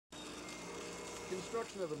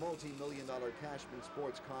Construction of the multi-million-dollar Cashman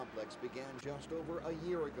Sports Complex began just over a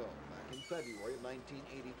year ago, back in February of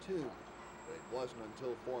 1982. But it wasn't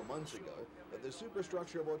until 4 months ago that the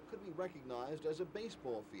superstructure of what could be recognized as a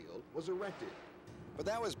baseball field was erected. But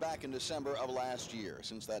that was back in December of last year.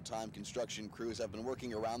 Since that time, construction crews have been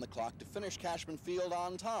working around the clock to finish Cashman Field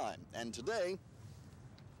on time. And today,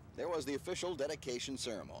 there was the official dedication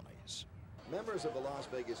ceremonies. Members of the Las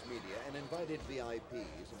Vegas media and invited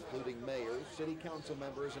VIPs, including mayors, city council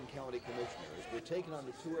members, and county commissioners, were taken on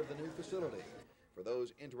a tour of the new facility. For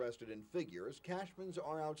those interested in figures, Cashman's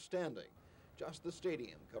are outstanding. Just the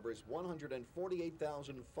stadium covers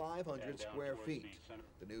 148,500 square feet.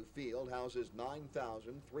 The new field houses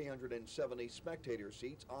 9,370 spectator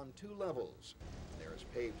seats on 2 levels. There is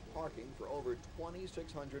paved parking for over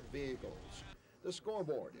 2,600 vehicles. The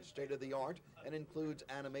scoreboard is state-of-the-art and includes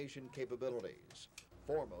animation capabilities.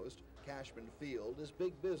 Foremost, Cashman Field is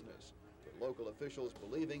big business, with local officials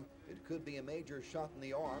believing it could be a major shot in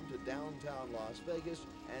the arm to downtown Las Vegas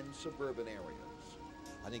and suburban areas.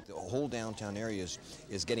 I think the whole downtown area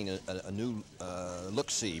is getting a new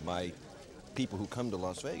look-see by people who come to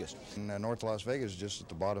Las Vegas. And, North Las Vegas is just at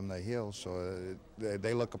the bottom of the hill, so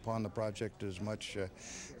they look upon the project as much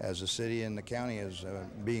as the city and the county as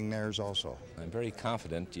being theirs also. I'm very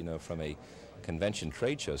confident, from a convention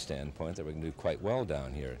trade show standpoint, that we can do quite well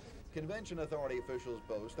down here. Convention Authority officials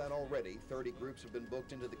boast that already 30 groups have been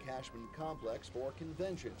booked into the Cashman complex for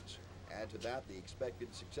conventions. Add to that the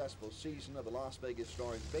expected successful season of the Las Vegas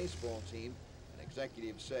Stars baseball team, and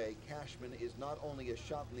executives say Cashman is not only a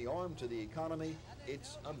shot in the arm to the economy,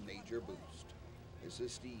 it's a major boost. This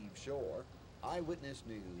is Steve Shore, Eyewitness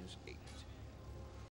News 8.